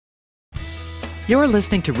You're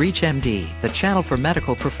listening to ReachMD, the channel for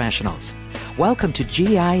medical professionals. Welcome to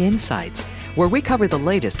GI Insights, where we cover the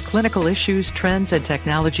latest clinical issues, trends, and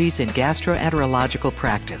technologies in gastroenterological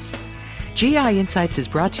practice. GI Insights is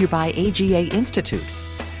brought to you by AGA Institute.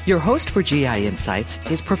 Your host for GI Insights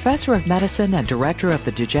is Professor of Medicine and Director of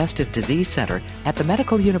the Digestive Disease Center at the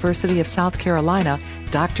Medical University of South Carolina,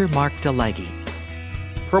 Dr. Mark DeLegge.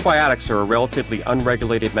 Probiotics are a relatively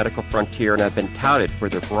unregulated medical frontier and have been touted for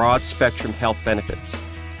their broad-spectrum health benefits.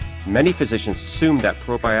 Many physicians assume that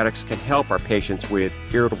probiotics can help our patients with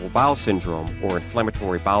irritable bowel syndrome or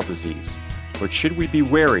inflammatory bowel disease. But should we be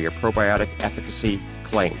wary of probiotic efficacy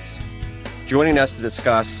claims? Joining us to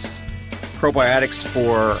discuss probiotics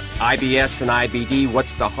for IBS and IBD,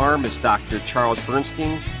 what's the harm, is Dr. Charles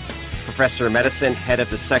Bernstein, Professor of Medicine, Head of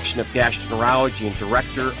the Section of Gastroenterology, and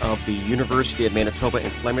Director of the University of Manitoba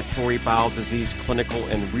Inflammatory Bowel Disease Clinical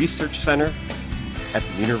and Research Center at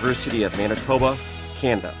the University of Manitoba,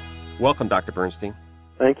 Canada. Welcome, Dr. Bernstein.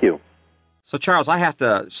 Thank you. So, Charles, I have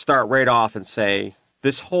to start right off and say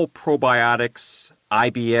this whole probiotics,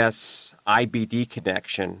 IBS, IBD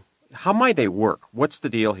connection, how might they work? What's the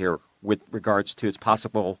deal here with regards to its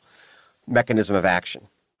possible mechanism of action?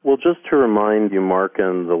 Well, just to remind you, Mark,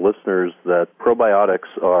 and the listeners, that probiotics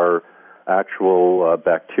are actual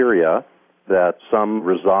bacteria that some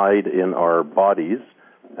reside in our bodies.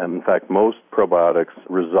 And in fact, most probiotics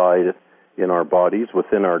reside in our bodies,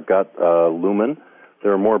 within our gut lumen.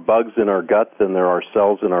 There are more bugs in our gut than there are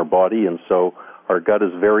cells in our body, and so our gut is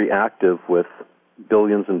very active with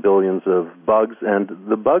billions and billions of bugs. And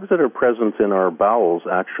the bugs that are present in our bowels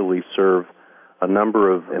actually serve a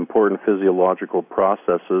number of important physiological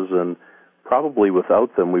processes, and probably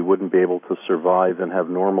without them we wouldn't be able to survive and have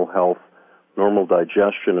normal health, normal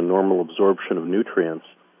digestion, and normal absorption of nutrients.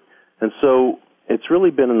 And so it's really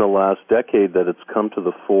been in the last decade that it's come to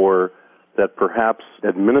the fore that perhaps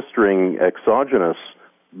administering exogenous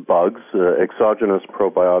bugs, exogenous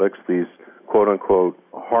probiotics, these quote-unquote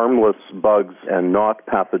harmless bugs and not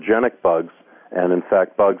pathogenic bugs, and in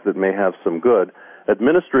fact bugs that may have some good,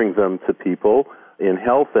 administering them to people in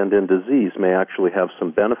health and in disease may actually have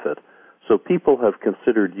some benefit. So people have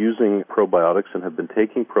considered using probiotics and have been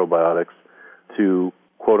taking probiotics to,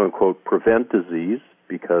 quote-unquote, prevent disease,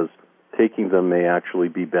 because taking them may actually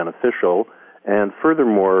be beneficial. And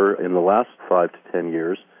furthermore, in the last 5 to 10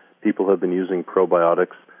 years, people have been using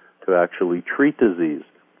probiotics to actually treat disease.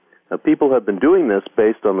 Now, people have been doing this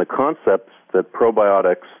based on the concepts that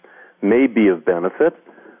probiotics may be of benefit,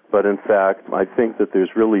 but in fact, I think that there's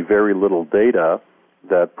really very little data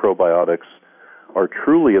that probiotics are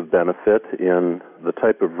truly of benefit in the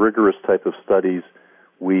type of rigorous type of studies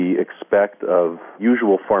we expect of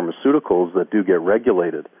usual pharmaceuticals that do get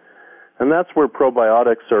regulated. And that's where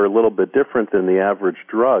probiotics are a little bit different than the average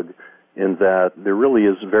drug, in that there really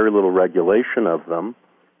is very little regulation of them,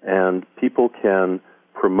 and people can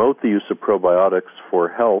promote the use of probiotics for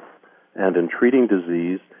health and in treating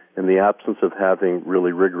disease in the absence of having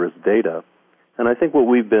really rigorous data. And I think what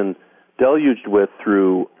we've been deluged with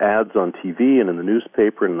through ads on TV and in the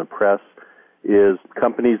newspaper and in the press is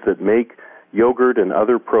companies that make yogurt and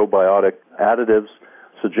other probiotic additives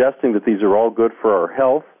suggesting that these are all good for our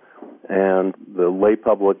health, and the lay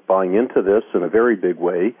public buying into this in a very big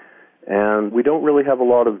way. And we don't really have a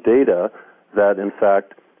lot of data that, in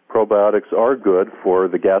fact, probiotics are good for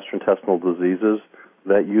the gastrointestinal diseases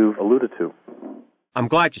that you've alluded to. I'm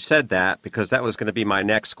glad you said that, because that was going to be my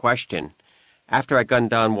next question. After I got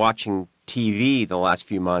done watching TV the last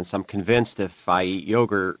few months, I'm convinced if I eat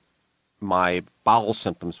yogurt, my bowel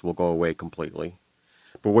symptoms will go away completely.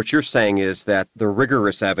 But what you're saying is that the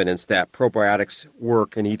rigorous evidence that probiotics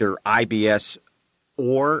work in either IBS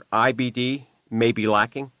or IBD may be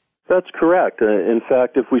lacking? That's correct. In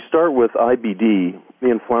fact, if we start with IBD, the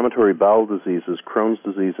inflammatory bowel diseases, Crohn's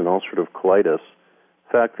disease and ulcerative colitis,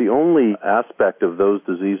 in fact, the only aspect of those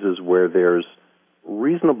diseases where there's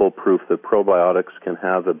reasonable proof that probiotics can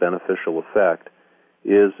have a beneficial effect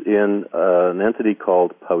is in an entity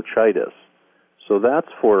called pouchitis. So that's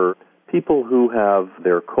for people who have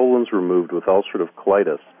their colons removed with ulcerative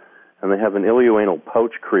colitis, and they have an ileoanal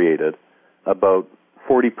pouch created. About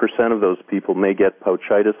 40% of those people may get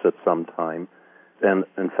pouchitis at some time, and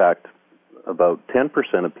in fact, about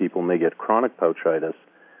 10% of people may get chronic pouchitis.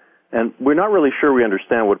 And we're not really sure we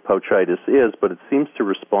understand what pouchitis is, but it seems to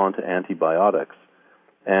respond to antibiotics.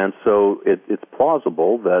 And so it's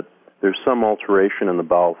plausible that there's some alteration in the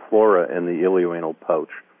bowel flora and the ileoanal pouch.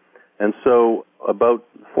 And so about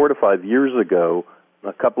 4 to 5 years ago,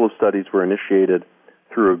 a couple of studies were initiated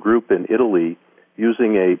through a group in Italy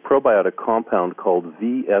using a probiotic compound called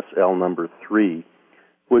VSL number 3.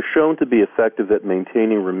 was shown to be effective at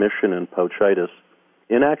maintaining remission in pouchitis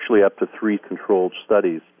in actually up to 3 controlled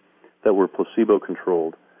studies that were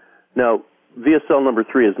placebo-controlled. Now, VSL number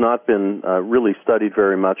 3 has not been really studied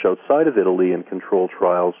very much outside of Italy in controlled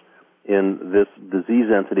trials in this disease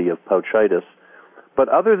entity of pouchitis. But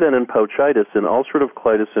other than in pouchitis, in ulcerative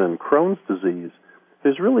colitis and in Crohn's disease,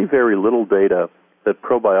 there's really very little data that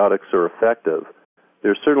probiotics are effective.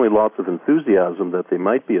 There's certainly lots of enthusiasm that they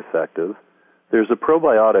might be effective. There's a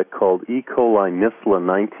probiotic called E. coli Nissla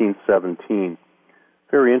 1917,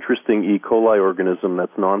 very interesting E. coli organism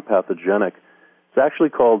that's non-pathogenic. It's actually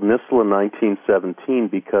called Nissla 1917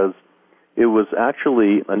 because it was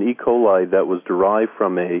actually an E. coli that was derived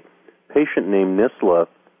from a patient named Nissla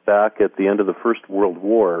back at the end of the First World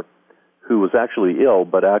War who was actually ill,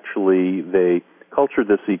 but actually they cultured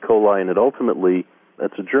this E. coli, and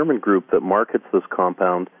it's a German group that markets this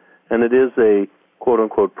compound, and it is a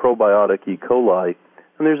quote-unquote probiotic E. coli.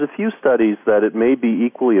 And there's a few studies that it may be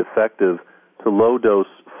equally effective to low-dose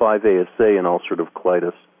 5-ASA in ulcerative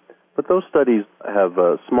colitis. But those studies have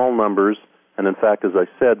small numbers, and in fact, as I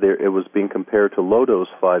said, it was being compared to low-dose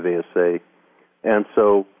 5-ASA. And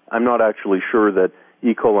so I'm not actually sure that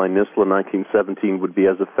E. coli Nissla 1917 would be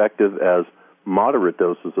as effective as moderate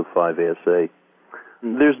doses of 5-ASA.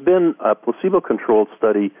 There's been a placebo-controlled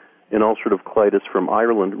study in ulcerative colitis from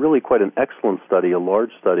Ireland, really quite an excellent study, a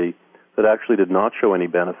large study, that actually did not show any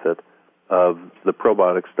benefit of the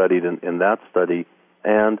probiotics studied in that study.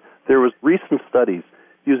 And there was recent studies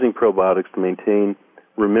using probiotics to maintain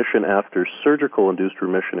remission after surgical-induced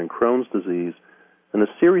remission in Crohn's disease, and a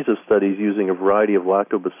series of studies using a variety of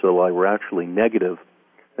lactobacilli were actually negative.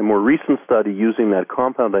 A more recent study using that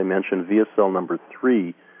compound I mentioned, VSL number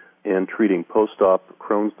 3, in treating post-op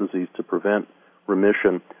Crohn's disease to prevent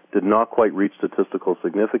remission, did not quite reach statistical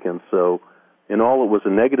significance. So in all, it was a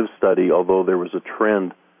negative study, although there was a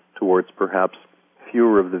trend towards perhaps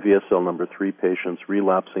fewer of the VSL number 3 patients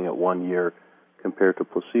relapsing at 1 year compared to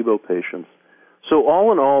placebo patients. So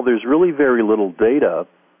all in all, there's really very little data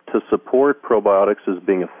to support probiotics as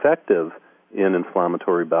being effective in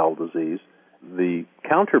inflammatory bowel disease. The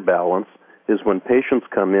counterbalance is when patients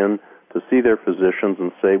come in to see their physicians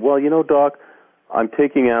and say, well, doc, I'm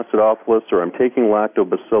taking acidophilus or I'm taking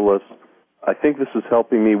lactobacillus. I think this is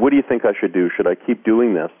helping me. What do you think I should do? Should I keep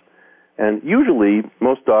doing this? And usually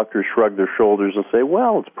most doctors shrug their shoulders and say,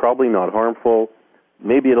 well, it's probably not harmful.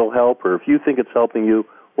 Maybe it'll help, or if you think it's helping you,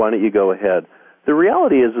 why don't you go ahead? The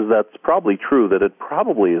reality is that's probably true, that it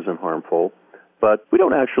probably isn't harmful, but we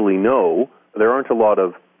don't actually know. There aren't a lot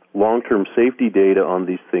of long-term safety data on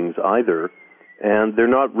these things either, and they're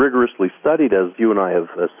not rigorously studied, as you and I have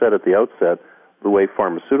said at the outset, the way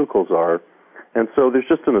pharmaceuticals are. And so there's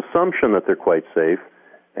just an assumption that they're quite safe,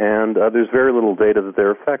 and there's very little data that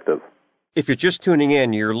they're effective. If you're just tuning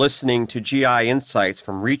in, you're listening to GI Insights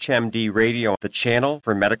from ReachMD Radio, the channel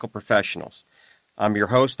for medical professionals. I'm your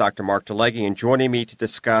host, Dr. Mark DeLegge, and joining me to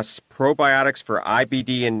discuss probiotics for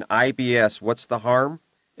IBD and IBS, what's the harm,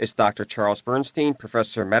 is Dr. Charles Bernstein,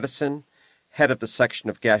 professor of medicine, head of the section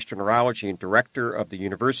of gastroenterology and director of the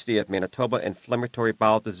University of Manitoba Inflammatory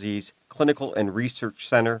Bowel Disease Clinical and Research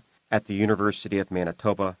Center at the University of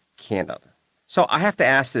Manitoba, Canada. So I have to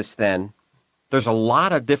ask this then. There's a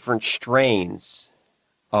lot of different strains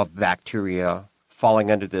of bacteria falling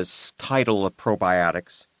under this title of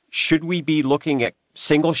probiotics. Should we be looking at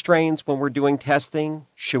single strains when we're doing testing?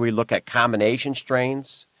 Should we look at combination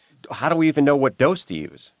strains? How do we even know what dose to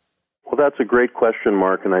use? Well, that's a great question,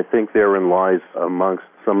 Mark, and I think therein lies amongst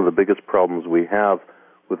some of the biggest problems we have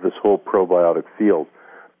with this whole probiotic field.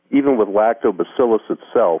 Even with lactobacillus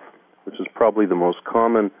itself, which is probably the most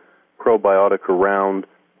common probiotic around,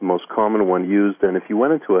 the most common one used, and if you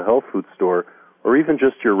went into a health food store or even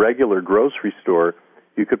just your regular grocery store,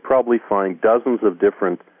 you could probably find dozens of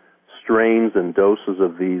different strains and doses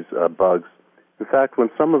of these bugs. In fact, when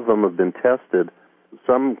some of them have been tested,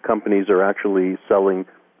 some companies are actually selling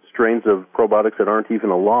strains of probiotics that aren't even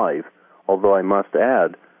alive, although I must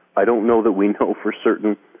add, I don't know that we know for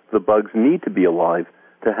certain the bugs need to be alive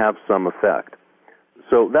to have some effect.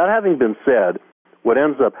 So that having been said, what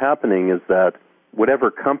ends up happening is that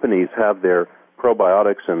whatever companies have their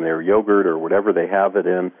probiotics in their yogurt or whatever they have it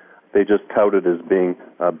in, they just tout it as being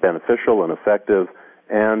beneficial and effective.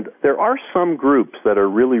 And there are some groups that are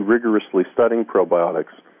really rigorously studying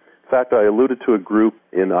probiotics. In fact, I alluded to a group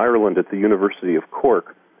in Ireland at the University of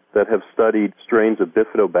Cork that have studied strains of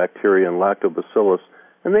bifidobacteria and lactobacillus,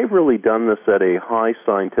 and they've really done this at a high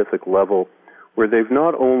scientific level where they've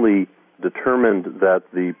not only determined that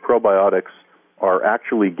the probiotics are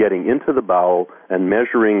actually getting into the bowel and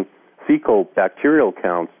measuring fecal bacterial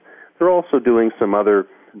counts, they're also doing some other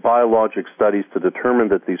biologic studies to determine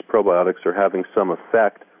that these probiotics are having some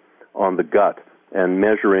effect on the gut, and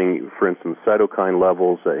measuring, for instance, cytokine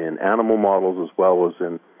levels in animal models as well as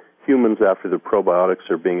in humans after the probiotics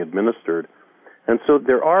are being administered. And so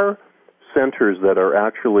there are centers that are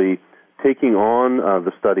actually taking on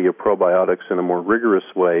the study of probiotics in a more rigorous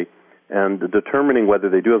way and determining whether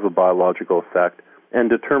they do have a biological effect and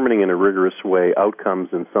determining in a rigorous way outcomes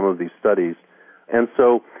in some of these studies. And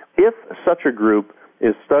so if such a group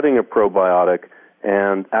is studying a probiotic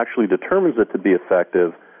and actually determines it to be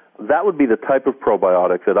effective, that would be the type of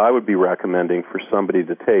probiotic that I would be recommending for somebody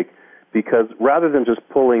to take, because rather than just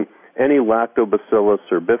pulling any lactobacillus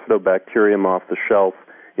or bifidobacterium off the shelf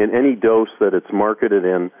in any dose that it's marketed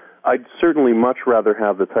in, I'd certainly much rather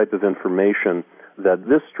have the type of information that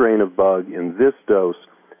this strain of bug in this dose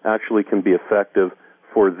actually can be effective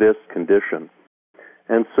for this condition.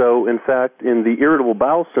 And so, in fact, in the irritable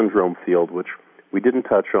bowel syndrome field, which we didn't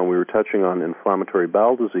touch on, we were touching on inflammatory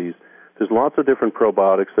bowel disease, there's lots of different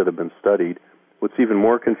probiotics that have been studied. What's even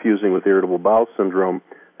more confusing with irritable bowel syndrome,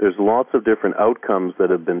 there's lots of different outcomes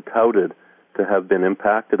that have been touted to have been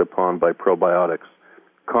impacted upon by probiotics.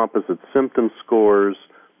 Composite symptom scores,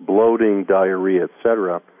 bloating, diarrhea,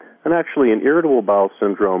 etc. And actually, in irritable bowel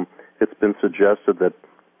syndrome, it's been suggested that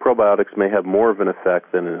probiotics may have more of an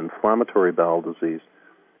effect than in inflammatory bowel disease.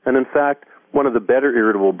 And in fact, one of the better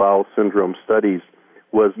irritable bowel syndrome studies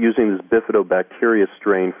was using this bifidobacteria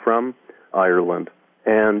strain from Ireland.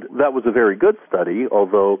 And that was a very good study,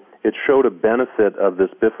 although it showed a benefit of this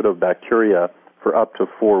bifidobacteria for up to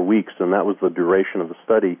 4 weeks, and that was the duration of the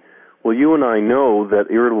study. Well, you and I know that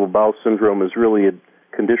irritable bowel syndrome is really a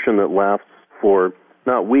condition that lasts for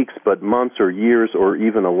not weeks, but months or years or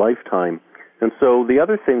even a lifetime. And so the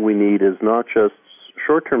other thing we need is not just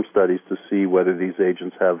short-term studies to see whether these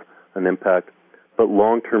agents have an impact, but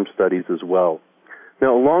long-term studies as well.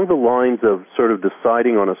 Now, along the lines of sort of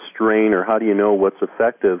deciding on a strain or how do you know what's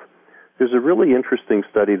effective, there's a really interesting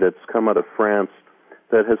study that's come out of France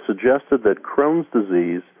that has suggested that Crohn's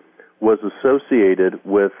disease was associated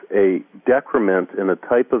with a decrement in a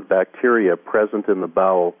type of bacteria present in the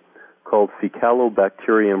bowel called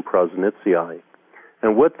Faecalibacterium prausnitzii.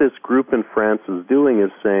 And what this group in France is doing is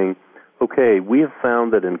saying, okay, we have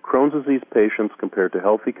found that in Crohn's disease patients compared to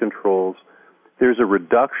healthy controls, there's a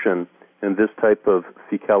reduction in this type of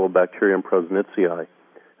Faecalibacterium prausnitzii.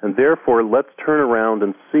 And therefore, let's turn around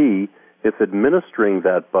and see if administering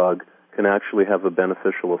that bug can actually have a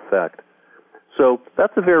beneficial effect. So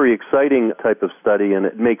that's a very exciting type of study, and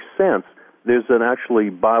it makes sense. There's an actually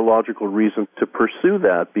biological reason to pursue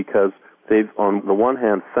that because they've, on the one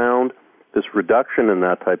hand, found this reduction in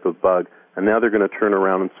that type of bug, and now they're going to turn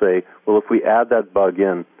around and say, well, if we add that bug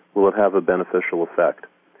in, will it have a beneficial effect?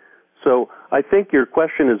 So I think your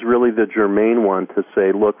question is really the germane one to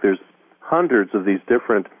say, look, there's hundreds of these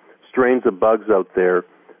different strains of bugs out there.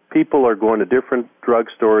 People are going to different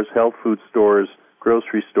drugstores, health food stores,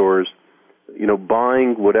 grocery stores,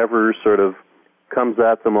 buying whatever sort of comes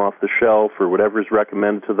at them off the shelf or whatever is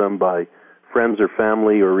recommended to them by friends or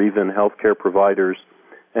family or even healthcare providers.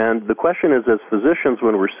 And the question is, as physicians,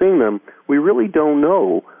 when we're seeing them, we really don't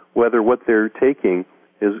know whether what they're taking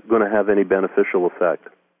is going to have any beneficial effect.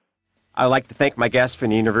 I'd like to thank my guest from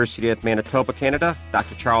the University of Manitoba, Canada,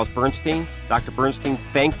 Dr. Charles Bernstein. Dr. Bernstein,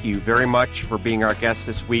 thank you very much for being our guest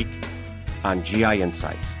this week on GI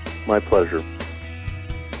Insights. My pleasure.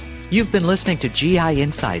 You've been listening to GI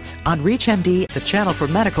Insights on ReachMD, the channel for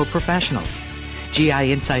medical professionals.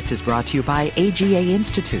 GI Insights is brought to you by AGA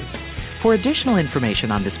Institute. For additional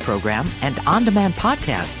information on this program and on-demand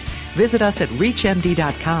podcasts, visit us at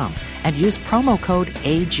reachmd.com and use promo code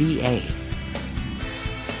AGA.